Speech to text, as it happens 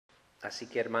Así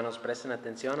que, hermanos, presten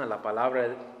atención a la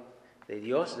palabra de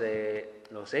Dios de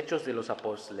los Hechos de los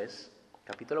Apóstoles,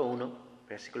 capítulo 1,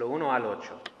 versículo 1 al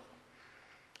 8.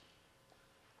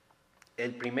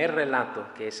 El primer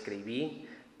relato que escribí,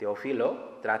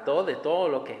 Teófilo, trató de todo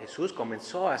lo que Jesús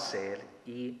comenzó a hacer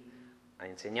y a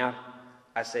enseñar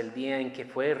hasta el día en que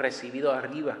fue recibido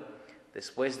arriba,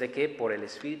 después de que por el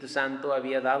Espíritu Santo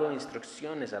había dado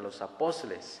instrucciones a los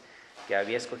apóstoles que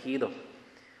había escogido.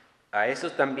 A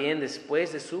estos también,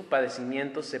 después de su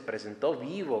padecimiento, se presentó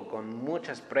vivo con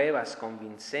muchas pruebas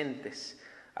convincentes,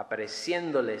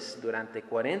 apareciéndoles durante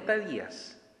 40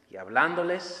 días y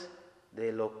hablándoles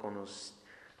de lo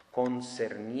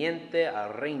concerniente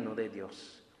al reino de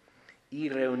Dios. Y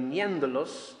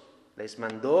reuniéndolos, les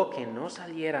mandó que no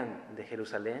salieran de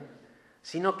Jerusalén,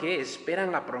 sino que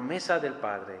esperan la promesa del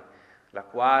Padre, la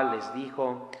cual les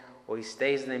dijo: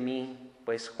 oísteis de mí,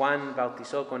 pues Juan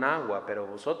bautizó con agua, pero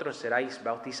vosotros seréis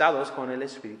bautizados con el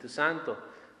Espíritu Santo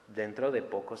dentro de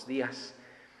pocos días.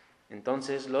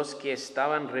 Entonces los que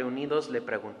estaban reunidos le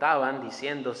preguntaban,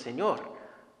 diciendo: Señor,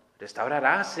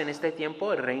 ¿restaurarás en este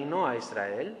tiempo el reino a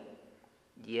Israel?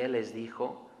 Y él les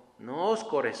dijo: no os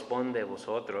corresponde a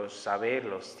vosotros saber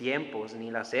los tiempos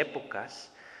ni las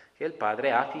épocas que el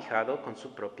Padre ha fijado con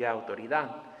su propia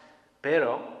autoridad,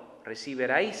 pero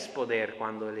recibiréis poder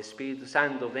cuando el Espíritu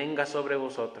Santo venga sobre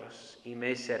vosotros, y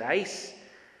me seréis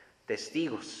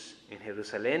testigos en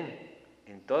Jerusalén,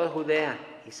 en toda Judea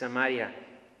y Samaria,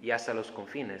 y hasta los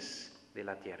confines de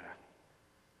la tierra.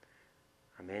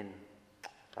 Amén.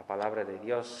 La palabra de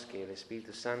Dios, que el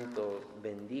Espíritu Santo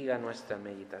bendiga nuestra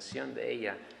meditación de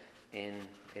ella en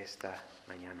esta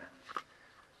mañana.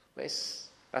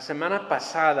 Pues la semana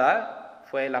pasada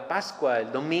fue la Pascua,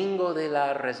 el domingo de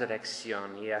la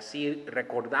resurrección, y así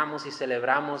recordamos y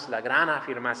celebramos la gran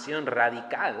afirmación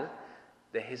radical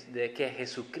de que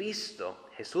Jesucristo,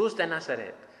 Jesús de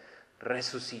Nazaret,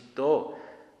 resucitó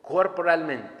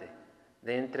corporalmente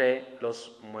de entre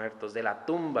los muertos, de la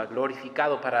tumba,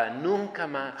 glorificado para nunca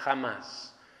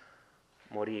jamás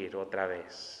morir otra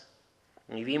vez.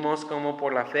 Y vimos cómo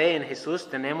por la fe en Jesús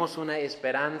tenemos una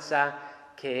esperanza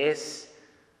que es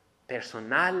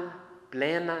personal,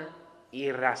 plena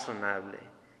y razonable,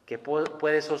 que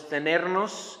puede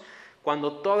sostenernos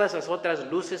cuando todas las otras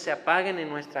luces se apaguen en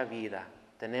nuestra vida.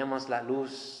 Tenemos la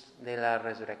luz de la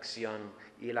resurrección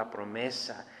y la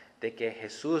promesa de que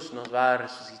Jesús nos va a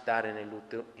resucitar en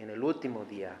el último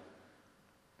día.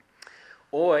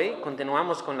 Hoy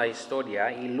continuamos con la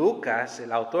historia y Lucas,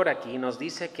 el autor aquí, nos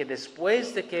dice que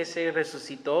después de que se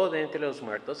resucitó de entre los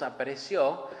muertos,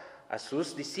 apareció a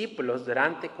sus discípulos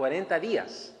durante 40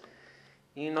 días.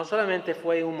 Y no solamente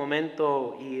fue un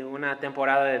momento y una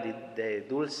temporada de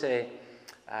dulce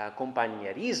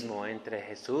compañerismo entre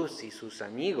Jesús y sus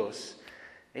amigos.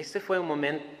 Este fue un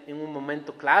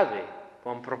momento clave,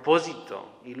 con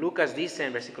propósito. Y Lucas dice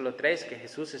en versículo 3 que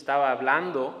Jesús estaba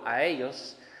hablando a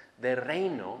ellos del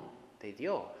reino de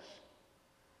Dios.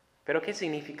 ¿Pero qué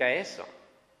significa eso?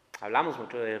 Hablamos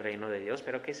mucho del reino de Dios,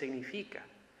 pero ¿qué significa?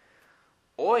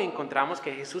 Hoy encontramos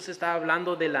que Jesús está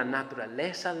hablando de la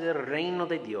naturaleza del reino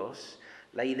de Dios,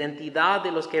 la identidad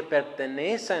de los que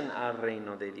pertenecen al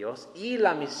reino de Dios y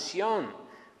la misión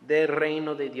del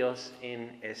reino de Dios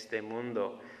en este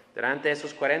mundo. Durante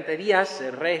esos 40 días,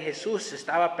 el Rey Jesús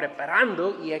estaba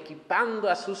preparando y equipando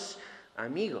a sus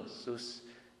amigos, sus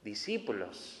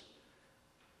discípulos,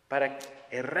 para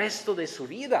el resto de su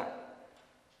vida,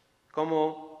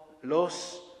 como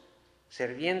los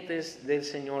servientes del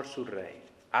Señor su Rey,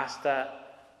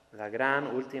 hasta la gran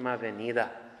última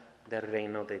venida del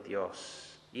reino de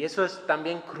Dios. Y eso es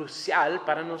también crucial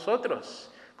para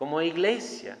nosotros como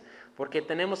iglesia, porque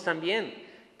tenemos también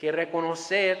que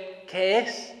reconocer qué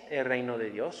es el reino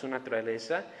de Dios, su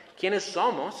naturaleza, quiénes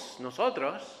somos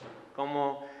nosotros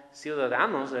como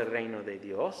ciudadanos del reino de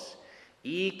Dios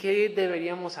y qué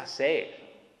deberíamos hacer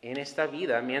en esta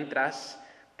vida mientras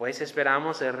pues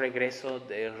esperamos el regreso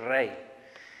del Rey.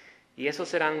 Y esos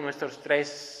serán nuestros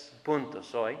 3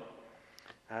 puntos hoy.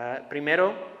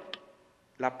 Primero,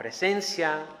 la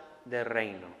presencia del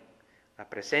reino. La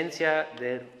presencia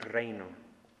del reino.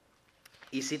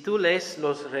 Y si tú lees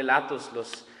los relatos,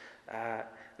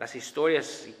 las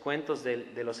historias y cuentos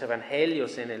de los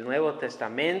evangelios en el Nuevo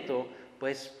Testamento,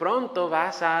 pues pronto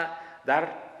vas a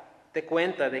darte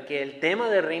cuenta de que el tema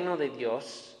del reino de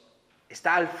Dios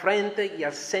está al frente y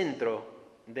al centro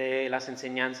de las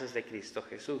enseñanzas de Cristo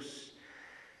Jesús.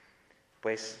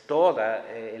 Pues todo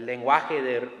el lenguaje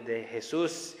de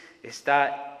Jesús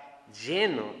está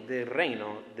lleno del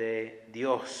reino de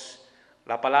Dios.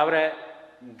 La palabra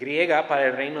griega para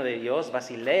el reino de Dios,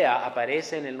 Basilea,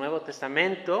 aparece en el Nuevo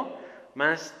Testamento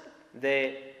más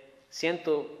de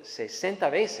 160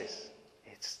 veces.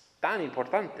 Es tan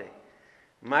importante.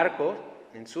 Marcos,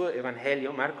 en su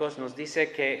evangelio, Marcos nos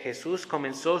dice que Jesús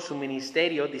comenzó su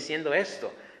ministerio diciendo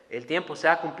esto: el tiempo se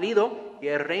ha cumplido y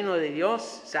el reino de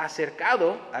Dios se ha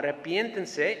acercado,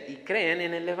 arrepiéntense y creen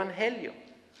en el evangelio.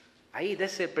 Ahí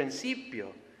desde el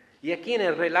principio. Y aquí en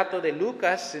el relato de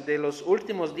Lucas, de los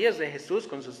últimos días de Jesús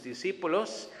con sus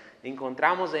discípulos,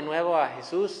 encontramos de nuevo a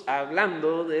Jesús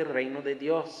hablando del reino de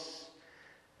Dios.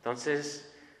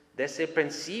 Entonces, desde el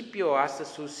principio hasta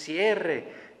su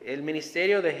cierre, el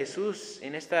ministerio de Jesús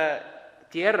en esta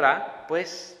tierra,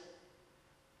 pues,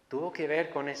 tuvo que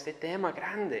ver con este tema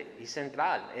grande y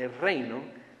central, el reino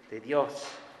de Dios.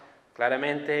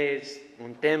 Claramente es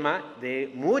un tema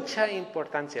de mucha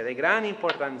importancia, de gran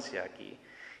importancia aquí.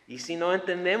 Y si no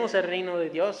entendemos el reino de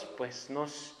Dios, pues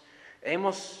nos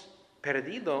hemos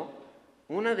perdido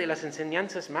una de las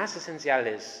enseñanzas más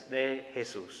esenciales de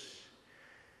Jesús.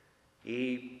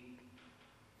 Y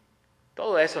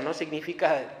todo eso no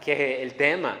significa que el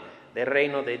tema del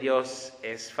reino de Dios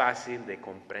es fácil de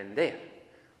comprender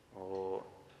o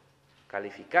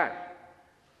calificar.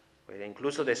 Pues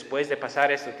incluso después de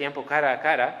pasar este tiempo cara a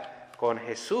cara con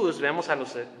Jesús, vemos a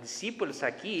los discípulos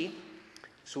aquí,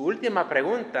 su última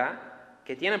pregunta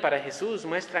que tienen para Jesús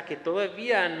muestra que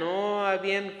todavía no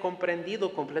habían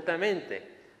comprendido completamente,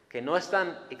 que no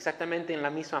están exactamente en la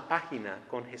misma página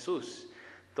con Jesús.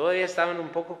 Todavía estaban un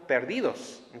poco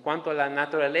perdidos en cuanto a la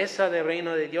naturaleza del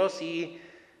reino de Dios y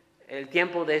el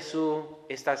tiempo de su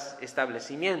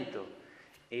establecimiento.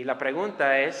 Y la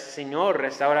pregunta es: Señor,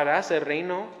 ¿restaurarás el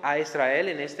reino a Israel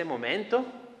en este momento?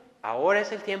 ¿Ahora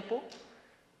es el tiempo?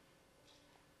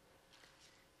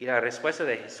 Y la respuesta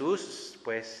de Jesús,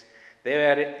 pues,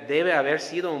 debe haber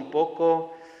sido un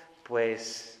poco,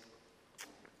 pues,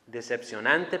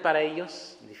 decepcionante para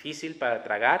ellos, difícil para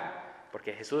tragar,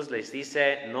 porque Jesús les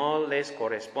dice: no les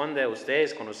corresponde a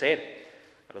ustedes conocer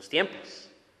los tiempos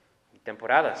y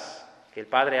temporadas que el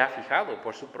Padre ha fijado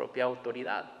por su propia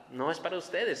autoridad. No es para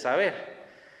ustedes saber.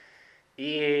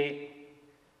 Y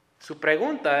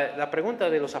la pregunta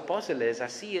de los apóstoles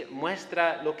así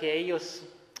muestra lo que ellos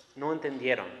no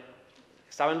entendieron.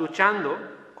 Estaban luchando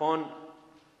con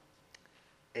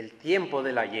el tiempo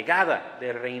de la llegada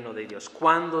del reino de Dios.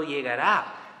 ¿Cuándo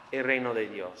llegará el reino de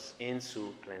Dios en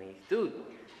su plenitud?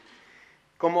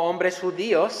 Como hombres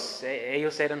judíos,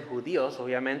 ellos eran judíos,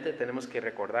 obviamente tenemos que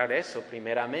recordar eso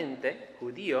primeramente,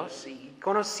 judíos, y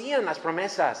conocían las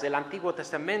promesas del Antiguo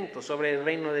Testamento sobre el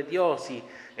reino de Dios y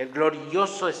el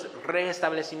glorioso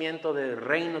restablecimiento del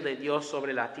reino de Dios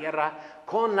sobre la tierra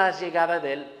con la llegada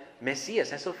del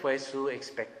Mesías. Eso fue su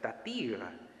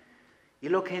expectativa. Y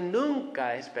lo que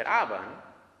nunca esperaban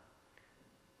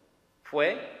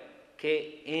fue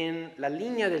que en la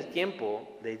línea del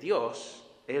tiempo de Dios,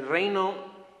 el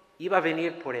reino iba a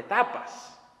venir por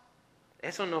etapas.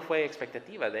 Eso no fue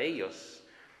expectativa de ellos.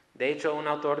 De hecho, un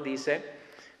autor dice: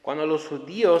 cuando los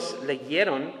judíos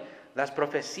leyeron las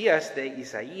profecías de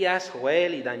Isaías,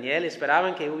 Joel y Daniel,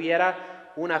 esperaban que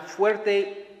hubiera una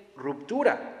fuerte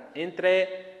ruptura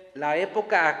entre la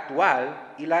época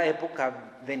actual y la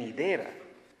época venidera.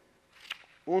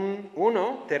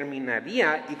 Uno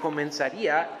terminaría y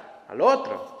comenzaría al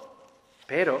otro.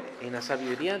 Pero en la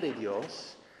sabiduría de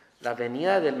Dios, la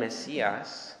venida del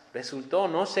Mesías resultó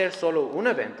no ser solo un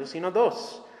evento, sino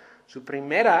dos. Su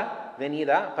primera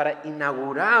venida para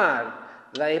inaugurar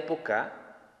la época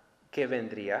que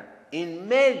vendría en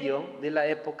medio de la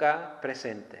época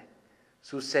presente.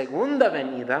 Su segunda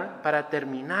venida para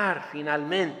terminar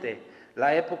finalmente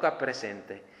la época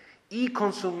presente y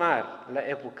consumar la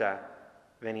época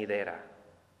venidera.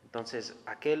 Entonces,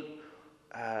 aquel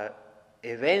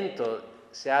evento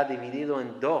se ha dividido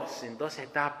en dos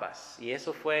etapas, y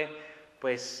eso fue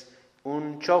pues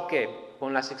un choque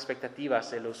con las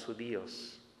expectativas de los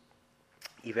judíos.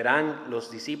 Y verán,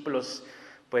 los discípulos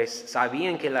pues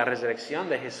sabían que la resurrección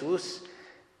de Jesús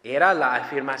era la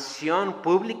afirmación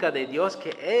pública de Dios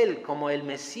que Él, como el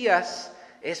Mesías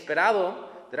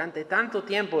esperado durante tanto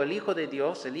tiempo, el Hijo de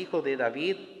Dios, el Hijo de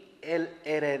David, el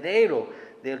heredero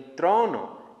del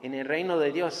trono en el reino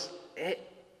de Dios,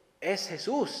 es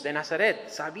Jesús de Nazaret.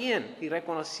 Sabían y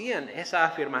reconocían esa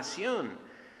afirmación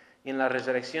en la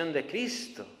resurrección de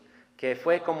Cristo, que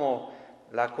fue como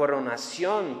la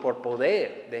coronación por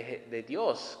poder de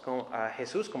Dios a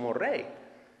Jesús como rey.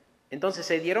 Entonces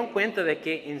se dieron cuenta de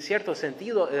que en cierto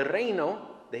sentido el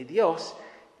reino de Dios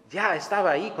ya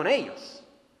estaba ahí con ellos,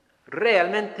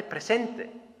 realmente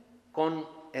presente, con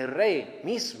el rey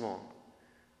mismo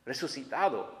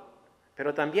resucitado.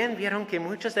 Pero también vieron que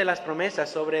muchas de las promesas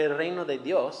sobre el reino de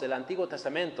Dios del Antiguo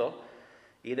Testamento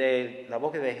y de la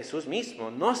boca de Jesús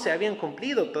mismo no se habían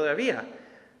cumplido todavía.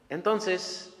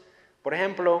 Entonces, por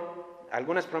ejemplo,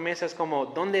 algunas promesas como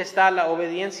 ¿dónde está la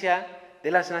obediencia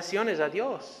de las naciones a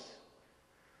Dios?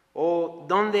 ¿O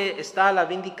dónde está la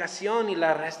vindicación y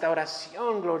la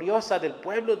restauración gloriosa del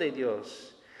pueblo de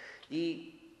Dios?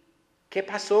 ¿Y qué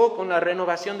pasó con la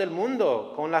renovación del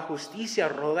mundo? Con la justicia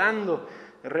rodando,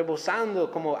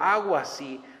 rebosando como aguas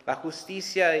y la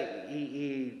justicia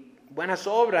y buenas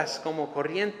obras como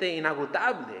corriente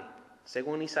inagotable,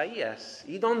 según Isaías.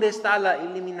 ¿Y dónde está la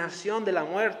eliminación de la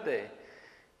muerte?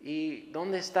 ¿Y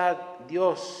dónde está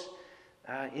Dios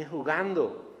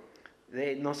enjugando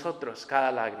de nosotros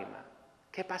cada lágrima?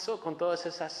 ¿Qué pasó con todas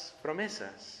esas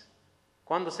promesas?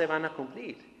 ¿Cuándo se van a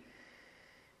cumplir?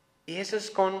 Y esto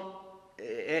es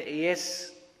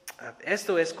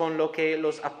con lo que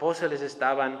los apóstoles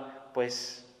estaban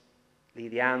pues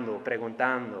lidiando,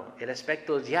 preguntando, el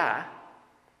aspecto ya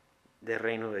del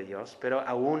reino de Dios, pero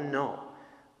aún no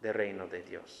del reino de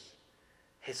Dios.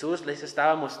 Jesús les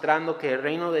estaba mostrando que el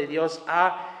reino de Dios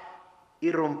ha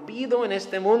irrumpido en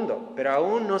este mundo, pero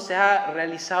aún no se ha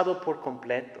realizado por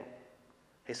completo.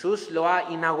 Jesús lo ha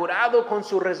inaugurado con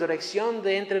su resurrección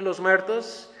de entre los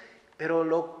muertos, pero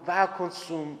lo va a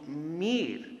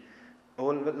consumir,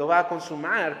 o lo va a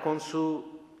consumar con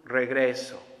su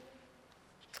regreso.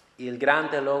 Y el gran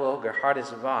teólogo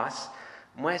Geerhardus Vos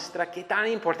muestra qué tan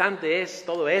importante es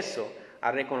todo eso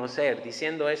a reconocer,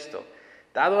 diciendo esto: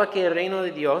 dado que el reino de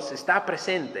Dios está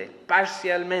presente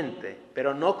parcialmente,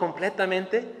 pero no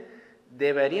completamente,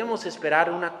 deberíamos esperar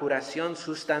una curación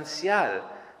sustancial,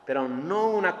 pero no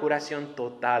una curación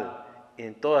total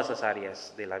en todas las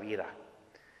áreas de la vida.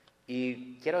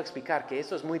 Y quiero explicar que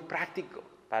esto es muy práctico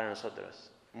para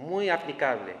nosotros, muy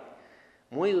aplicable,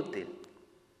 muy útil.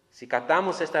 Si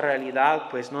captamos esta realidad,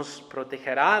 pues nos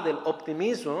protegerá del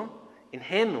optimismo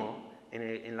ingenuo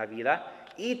en la vida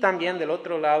y también del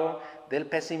otro lado del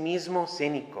pesimismo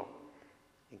cínico.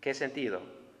 ¿En qué sentido?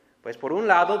 Pues por un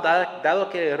lado, dado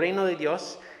que el reino de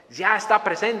Dios ya está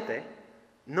presente,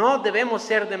 no debemos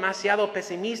ser demasiado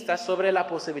pesimistas sobre la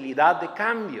posibilidad de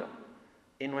cambio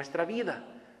en nuestra vida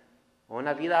o en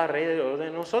la vida alrededor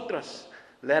de nosotros.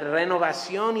 La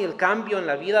renovación y el cambio en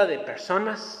la vida de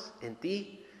personas, en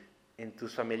ti, en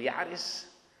tus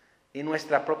familiares, en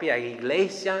nuestra propia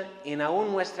iglesia, en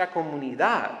aún nuestra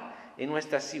comunidad, en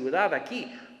nuestra ciudad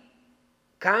aquí.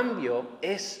 Cambio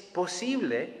es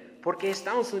posible porque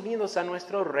estamos unidos a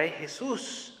nuestro Rey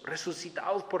Jesús,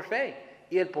 resucitados por fe.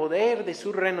 Y el poder de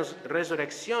su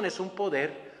resurrección es un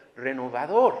poder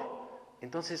renovador.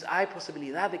 Entonces hay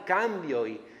posibilidad de cambio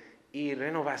y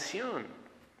renovación.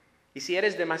 Y si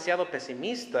eres demasiado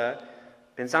pesimista,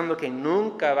 pensando que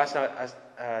nunca vas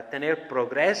a tener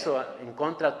progreso en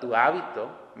contra de tu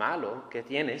hábito malo que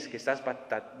tienes, que estás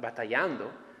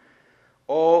batallando,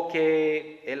 o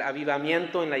que el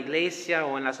avivamiento en la iglesia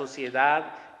o en la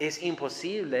sociedad es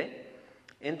imposible,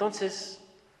 entonces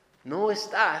no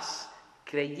estás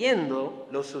creyendo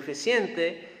lo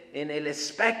suficiente en el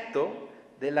aspecto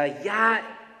de la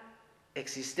ya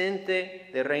existente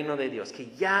del reino de Dios,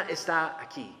 que ya está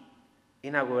aquí,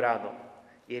 inaugurado.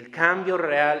 Y el cambio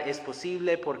real es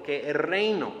posible porque el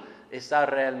reino está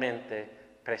realmente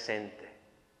presente.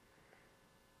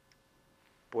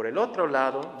 Por el otro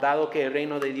lado, dado que el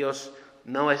reino de Dios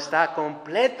no está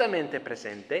completamente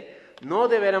presente, no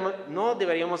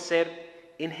deberíamos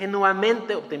ser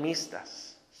ingenuamente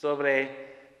optimistas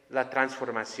sobre la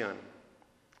transformación.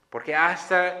 Porque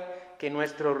hasta que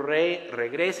nuestro Rey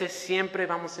regrese, siempre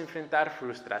vamos a enfrentar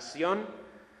frustración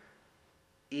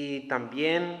y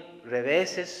también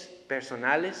reveses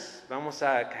personales, vamos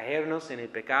a caernos en el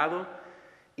pecado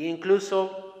e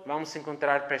incluso vamos a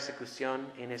encontrar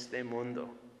persecución en este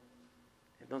mundo.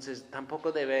 Entonces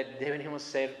tampoco deberíamos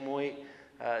ser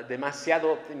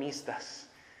demasiado optimistas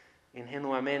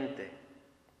ingenuamente.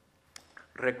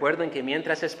 Recuerden que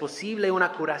mientras es posible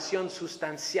una curación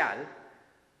sustancial,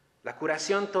 la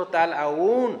curación total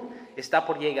aún está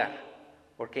por llegar,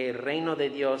 porque el reino de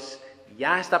Dios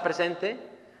ya está presente,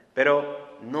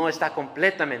 pero no está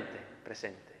completamente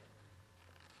presente.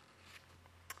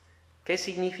 ¿Qué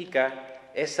significa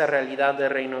esa realidad del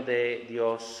reino de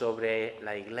Dios sobre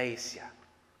la iglesia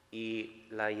y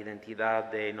la identidad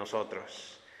de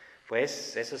nosotros?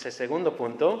 Pues eso es el segundo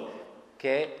punto,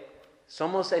 que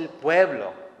somos el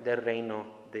pueblo del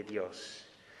reino de Dios.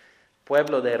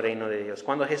 Pueblo del reino de Dios.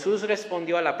 Cuando Jesús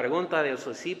respondió a la pregunta de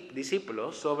sus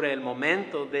discípulos sobre el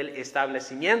momento del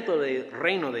establecimiento del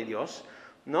reino de Dios,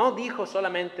 no dijo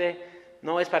solamente,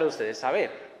 no es para ustedes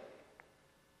saber.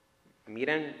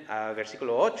 Miren al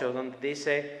versículo 8, donde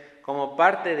dice, como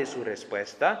parte de su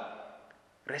respuesta,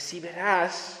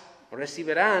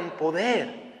 recibirán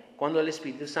poder cuando el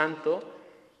Espíritu Santo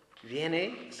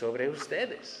viene sobre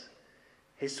ustedes.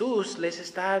 Jesús les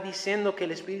está diciendo que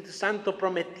el Espíritu Santo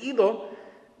prometido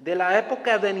de la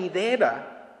época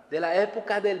venidera, de la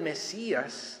época del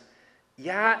Mesías,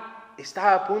 ya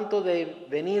está a punto de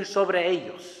venir sobre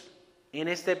ellos en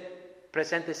este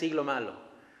presente siglo malo.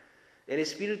 El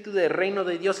Espíritu del reino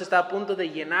de Dios está a punto de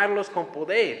llenarlos con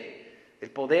poder,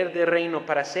 el poder del reino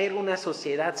para ser una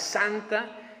sociedad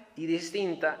santa y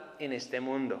distinta en este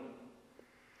mundo.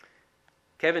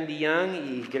 Kevin DeYoung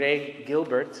y Greg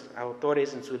Gilbert,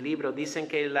 autores en su libro, dicen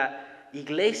que la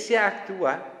iglesia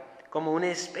actúa como una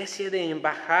especie de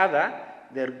embajada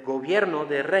del gobierno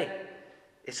del rey.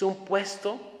 Es un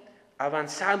puesto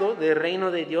avanzado del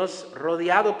reino de Dios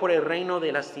rodeado por el reino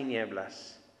de las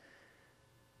tinieblas.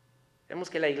 Vemos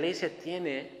que la iglesia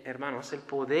tiene, hermanos, el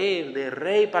poder de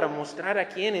rey para mostrar a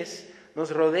quienes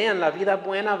nos rodean la vida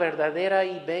buena, verdadera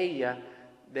y bella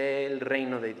del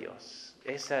reino de Dios.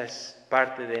 Esa es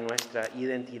parte de nuestra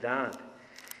identidad.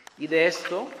 Y de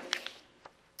esto,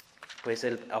 pues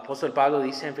el apóstol Pablo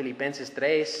dice en Filipenses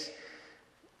 3,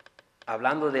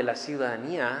 hablando de la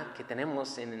ciudadanía que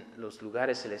tenemos en los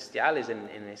lugares celestiales, en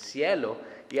el cielo,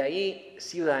 y ahí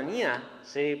ciudadanía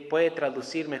se puede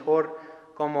traducir mejor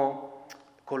como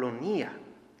colonia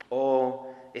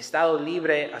o estado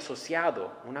libre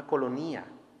asociado, una colonia.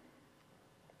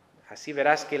 Así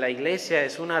verás que la iglesia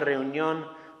es una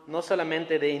reunión no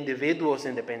solamente de individuos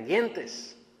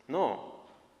independientes, no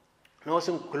es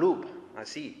un club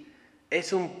así,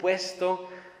 es un puesto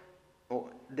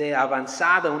de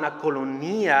avanzada, una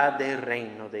colonia del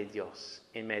reino de Dios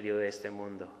en medio de este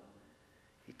mundo.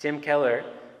 Y Tim Keller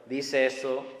dice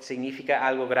eso significa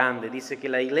algo grande, dice que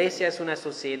la iglesia es una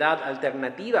sociedad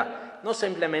alternativa, no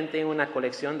simplemente una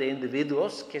colección de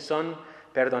individuos que son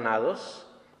perdonados,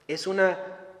 es una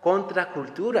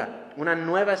contracultura, una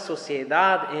nueva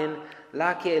sociedad en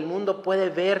la que el mundo puede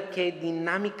ver que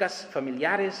dinámicas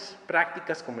familiares,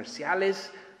 prácticas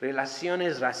comerciales,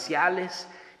 relaciones raciales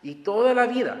y toda la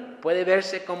vida puede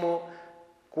verse como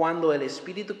cuando el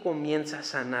Espíritu comienza a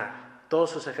sanar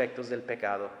todos sus efectos del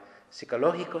pecado,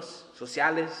 psicológicos,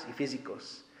 sociales y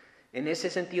físicos. En ese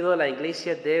sentido, la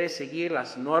iglesia debe seguir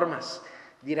las normas,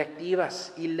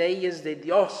 directivas y leyes de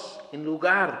Dios en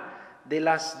lugar de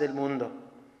las del mundo.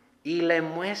 Y le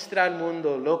muestra al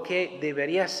mundo lo que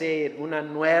debería ser una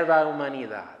nueva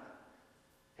humanidad.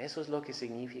 Eso es lo que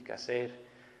significa ser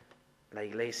la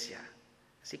iglesia.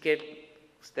 Así que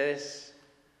ustedes,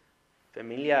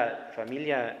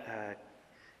 familia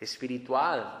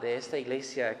espiritual de esta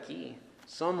iglesia aquí,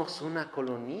 somos una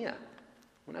colonia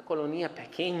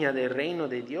pequeña del reino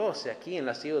de Dios aquí en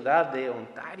la ciudad de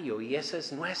Ontario, y esa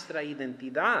es nuestra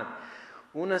identidad.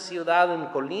 Una ciudad en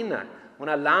colina,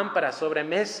 una lámpara sobre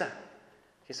mesa,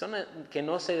 que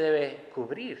no se debe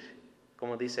cubrir,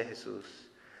 como dice Jesús.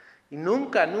 Y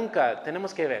nunca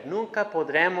tenemos que ver, nunca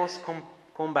podremos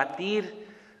competir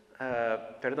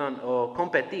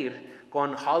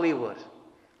con Hollywood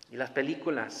y las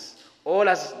películas,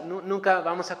 nunca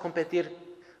vamos a competir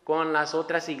con las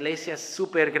otras iglesias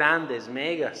súper grandes,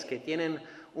 megas, que tienen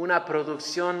una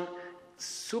producción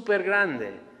súper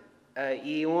grande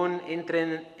y un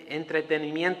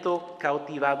entretenimiento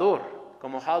cautivador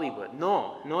como Hollywood.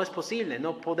 No es posible,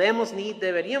 no podemos ni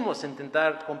deberíamos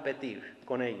intentar competir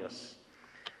con ellos.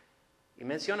 Y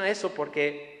menciona eso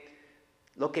porque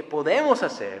lo que podemos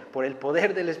hacer por el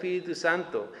poder del Espíritu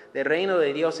Santo, del reino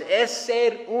de Dios, es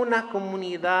ser una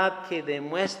comunidad que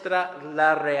demuestra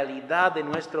la realidad de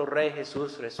nuestro Rey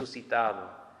Jesús resucitado.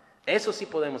 Eso sí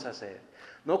podemos hacer.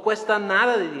 No cuesta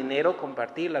nada de dinero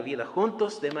compartir la vida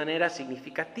juntos de manera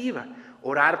significativa.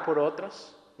 Orar por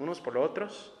otros, unos por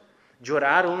otros,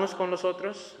 llorar unos con los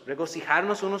otros,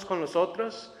 regocijarnos unos con los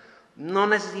otros. No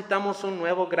necesitamos un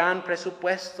nuevo gran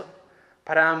presupuesto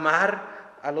para amar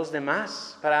a los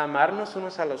demás, para amarnos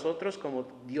unos a los otros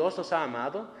como Dios nos ha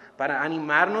amado, para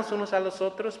animarnos unos a los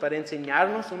otros, para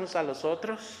enseñarnos unos a los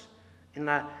otros en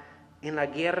la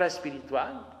guerra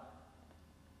espiritual.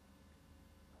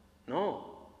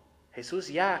 No, Jesús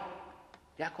ya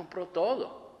compró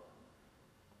todo.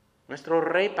 Nuestro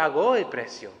Rey pagó el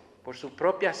precio por su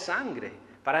propia sangre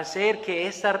para hacer que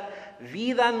esa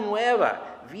vida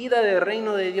nueva, vida del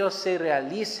reino de Dios, se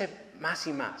realice más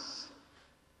y más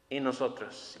en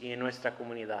nosotros y en nuestra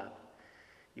comunidad.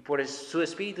 Y por su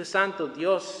Espíritu Santo,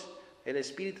 Dios, el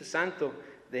Espíritu Santo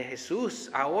de Jesús,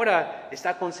 ahora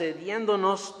está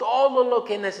concediéndonos todo lo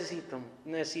que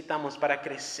necesitamos para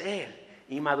crecer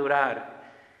y madurar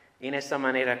en esta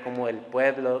manera como el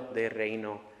pueblo del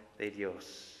reino de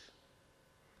Dios.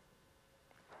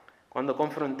 Cuando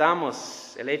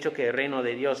confrontamos el hecho que el reino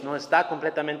de Dios no está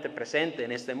completamente presente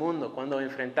en este mundo, cuando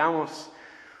enfrentamos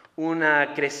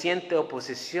una creciente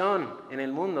oposición en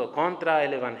el mundo contra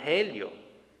el Evangelio,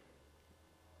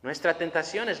 nuestra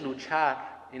tentación es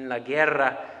luchar en la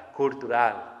guerra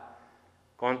cultural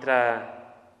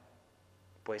contra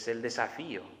el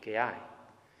desafío que hay.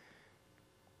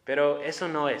 Pero eso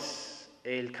no es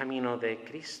el camino de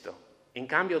Cristo. En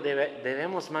cambio,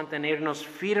 debemos mantenernos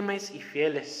firmes y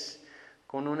fieles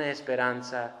con una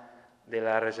esperanza de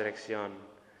la resurrección.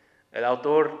 El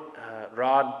autor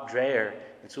Rod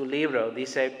Dreher, en su libro,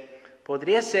 dice: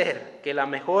 podría ser que la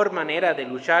mejor manera de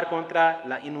luchar contra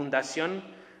la inundación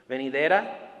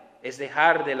venidera es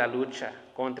dejar de la lucha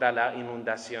contra la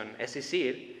inundación, es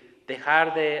decir,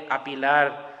 dejar de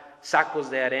apilar sacos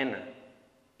de arena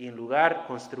y en lugar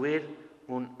construir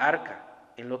un arca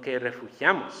en lo que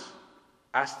refugiamos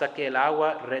hasta que el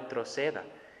agua retroceda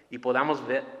y podamos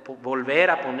volver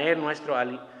a poner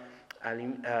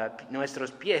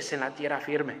nuestros pies en la tierra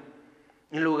firme.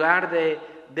 En lugar de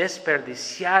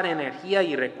desperdiciar energía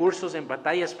y recursos en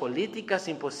batallas políticas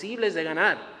imposibles de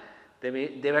ganar,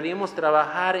 deberíamos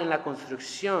trabajar en la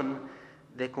construcción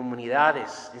de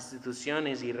comunidades,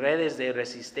 instituciones y redes de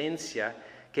resistencia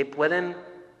que pueden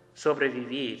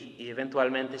sobrevivir y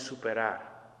eventualmente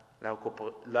superar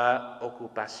la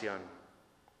ocupación.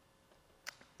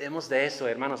 Vemos de eso,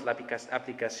 hermanos, la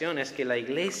aplicación es que la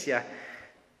iglesia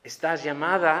está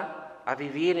llamada a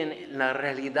vivir en la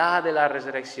realidad de la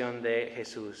resurrección de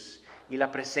Jesús y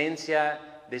la presencia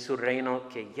de su reino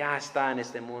que ya está en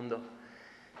este mundo.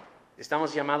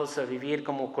 Estamos llamados a vivir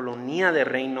como colonia de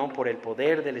reino por el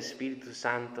poder del Espíritu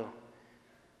Santo.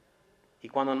 Y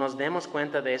cuando nos demos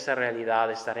cuenta de esa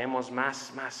realidad, estaremos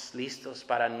más listos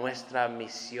para nuestra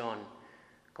misión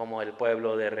como el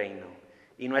pueblo de reino.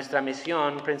 Y nuestra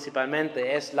misión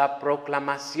principalmente es la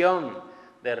proclamación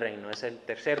del reino. Es el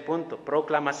tercer punto,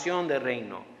 proclamación del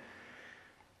reino.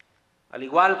 Al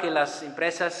igual que las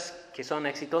empresas que son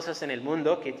exitosas en el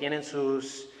mundo, que tienen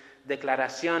sus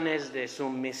declaraciones de su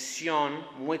misión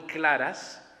muy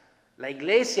claras, la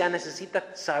iglesia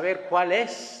necesita saber cuál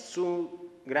es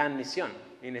su gran misión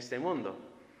en este mundo.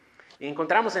 Y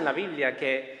encontramos en la Biblia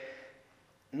que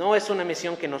no es una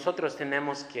misión que nosotros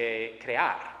tenemos que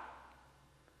crear,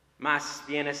 más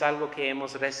bien es algo que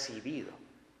hemos recibido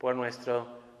por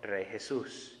nuestro Rey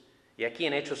Jesús. Y aquí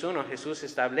en Hechos 1 Jesús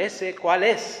establece cuál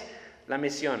es la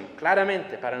misión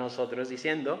claramente para nosotros,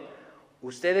 diciendo: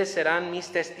 ustedes serán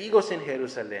mis testigos en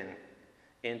Jerusalén,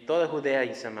 en toda Judea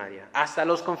y Samaria, hasta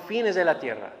los confines de la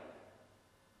tierra.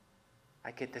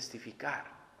 Hay que testificar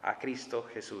a Cristo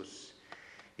Jesús.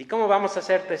 ¿Y cómo vamos a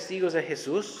ser testigos de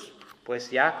Jesús?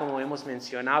 Pues ya como hemos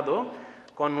mencionado,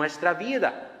 con nuestra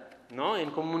vida, ¿no?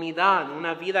 En comunidad,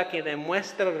 una vida que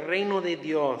demuestra el reino de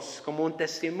Dios como un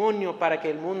testimonio para que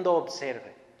el mundo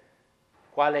observe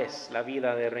cuál es la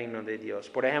vida del reino de Dios.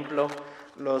 Por ejemplo,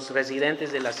 los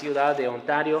residentes de la ciudad de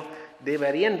Ontario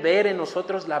deberían ver en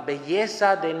nosotros la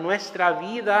belleza de nuestra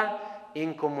vida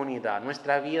en comunidad,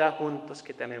 nuestra vida juntos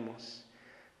que tenemos.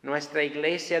 Nuestra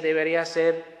iglesia debería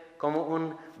ser como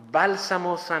un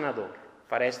bálsamo sanador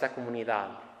para esta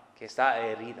comunidad que está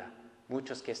herida.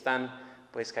 Muchos que están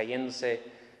cayéndose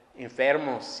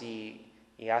enfermos y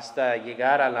hasta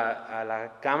llegar a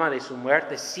la cama de su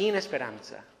muerte sin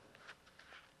esperanza.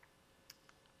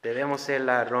 Debemos ser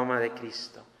la aroma de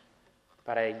Cristo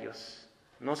para ellos,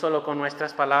 no solo con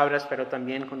nuestras palabras, pero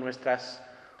también con nuestras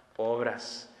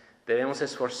obras. Debemos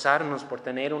esforzarnos por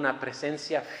tener una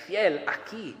presencia fiel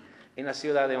aquí en la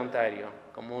ciudad de Ontario,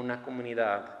 como una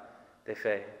comunidad de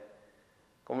fe.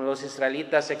 Como los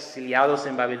israelitas exiliados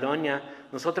en Babilonia,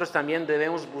 nosotros también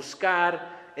debemos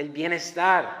buscar el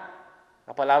bienestar.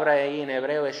 La palabra ahí en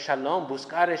hebreo es shalom,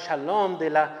 buscar el shalom de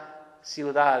la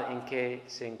ciudad en que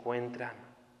se encuentran.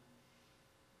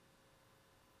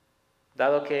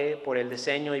 Dado que por el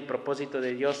diseño y propósito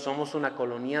de Dios somos una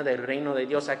colonia del reino de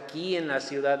Dios aquí en la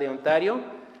ciudad de Ontario,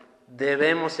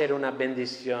 debemos ser una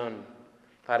bendición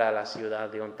para la ciudad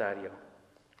de Ontario.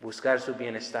 Buscar su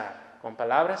bienestar con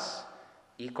palabras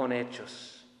y con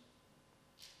hechos,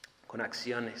 con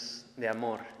acciones de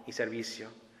amor y servicio.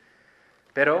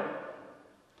 Pero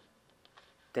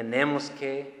tenemos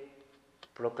que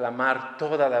proclamar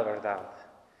toda la verdad.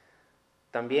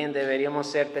 También deberíamos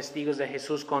ser testigos de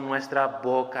Jesús con nuestra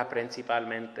boca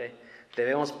principalmente.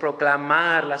 Debemos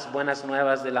proclamar las buenas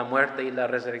nuevas de la muerte y la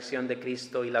resurrección de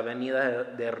Cristo y la venida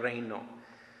del reino.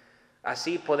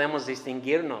 Así podemos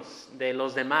distinguirnos de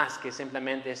los demás que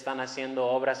simplemente están haciendo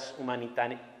obras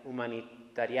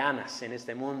humanitarianas en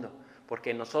este mundo,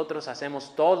 porque nosotros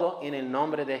hacemos todo en el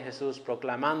nombre de Jesús,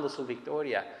 proclamando su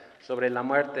victoria, sobre la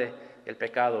muerte, el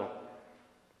pecado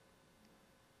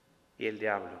y el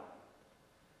diablo.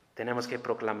 Tenemos que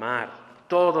proclamar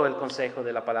todo el consejo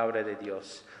de la palabra de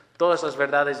Dios, todas las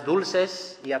verdades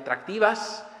dulces y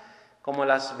atractivas, como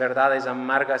las verdades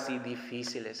amargas y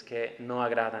difíciles que no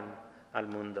agradan al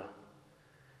mundo.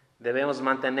 Debemos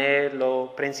mantener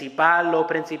lo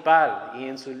principal. Y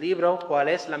en su libro, ¿Cuál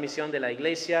es la misión de la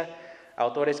iglesia?,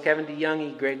 autores Kevin DeYoung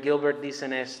y Greg Gilbert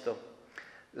dicen esto: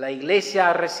 la iglesia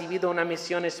ha recibido una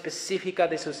misión específica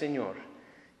de su Señor,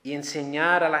 y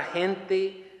enseñar a la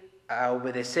gente a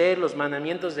obedecer los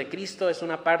mandamientos de Cristo es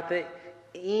una parte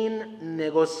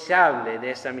innegociable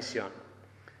de esta misión.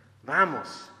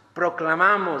 Vamos,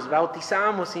 proclamamos,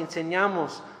 bautizamos y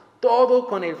enseñamos, todo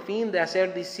con el fin de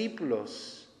hacer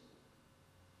discípulos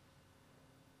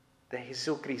de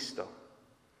Jesucristo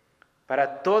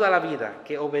para toda la vida,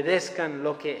 que obedezcan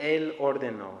lo que Él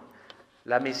ordenó.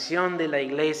 La misión de la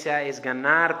iglesia es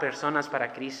ganar personas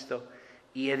para Cristo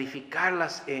y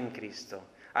edificarlas en Cristo,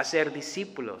 hacer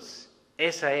discípulos.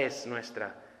 Esa es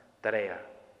nuestra tarea.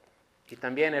 Y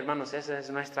también, hermanos, esa es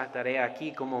nuestra tarea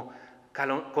aquí como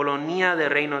colonia del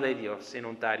Reino de Dios en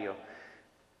Ontario,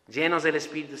 llenos del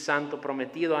Espíritu Santo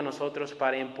prometido a nosotros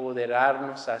para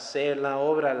empoderarnos a hacer la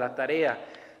obra, la tarea.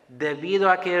 Debido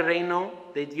a que el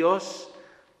reino de Dios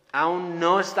aún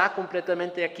no está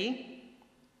completamente aquí,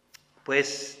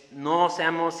 pues no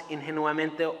seamos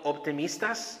ingenuamente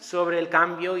optimistas sobre el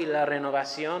cambio y la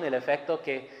renovación, el efecto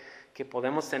que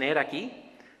podemos tener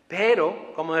aquí.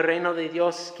 Pero como el reino de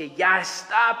Dios que ya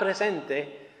está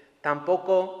presente,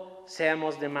 tampoco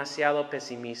seamos demasiado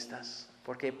pesimistas,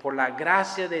 porque por la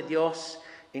gracia de Dios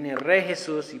en el Rey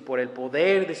Jesús y por el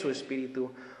poder de su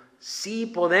Espíritu, sí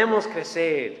podemos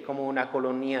crecer como una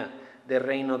colonia del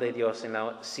reino de Dios en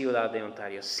la ciudad de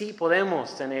Ontario. Sí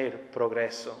podemos tener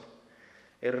progreso.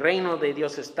 El reino de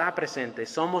Dios está presente,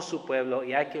 somos su pueblo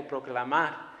y hay que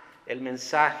proclamar el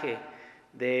mensaje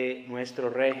de nuestro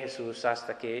Rey Jesús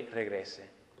hasta que regrese.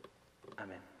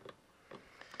 Amén.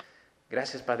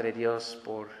 Gracias, Padre Dios,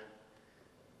 por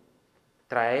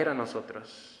traer a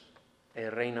nosotros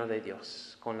el reino de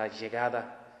Dios con la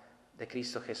llegada de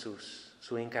Cristo Jesús,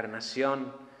 su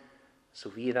encarnación,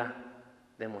 su vida,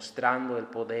 demostrando el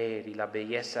poder y la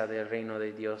belleza del reino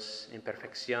de Dios en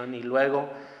perfección, y luego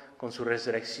con su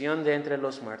resurrección de entre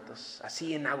los muertos,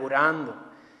 así inaugurando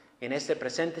en este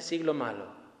presente siglo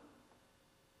malo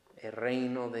el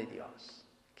reino de Dios,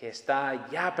 que está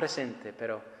ya presente,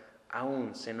 pero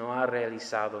aún se no ha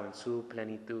realizado en su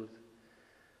plenitud.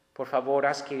 Por favor,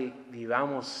 haz que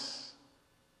vivamos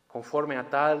conforme a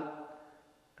tal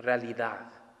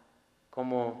realidad,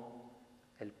 como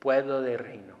el pueblo del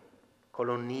reino,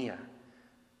 colonia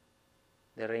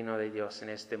del reino de Dios en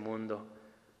este mundo.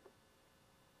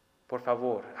 Por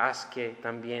favor, haz que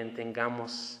también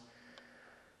tengamos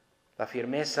la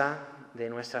firmeza de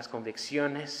nuestras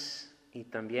convicciones y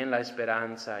también la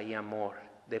esperanza y amor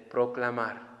de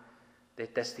proclamar, de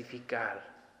testificar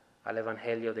al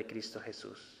Evangelio de Cristo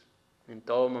Jesús en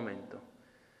todo momento.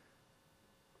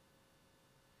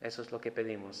 Eso es lo que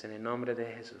pedimos en el nombre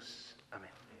de Jesús.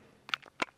 Amén.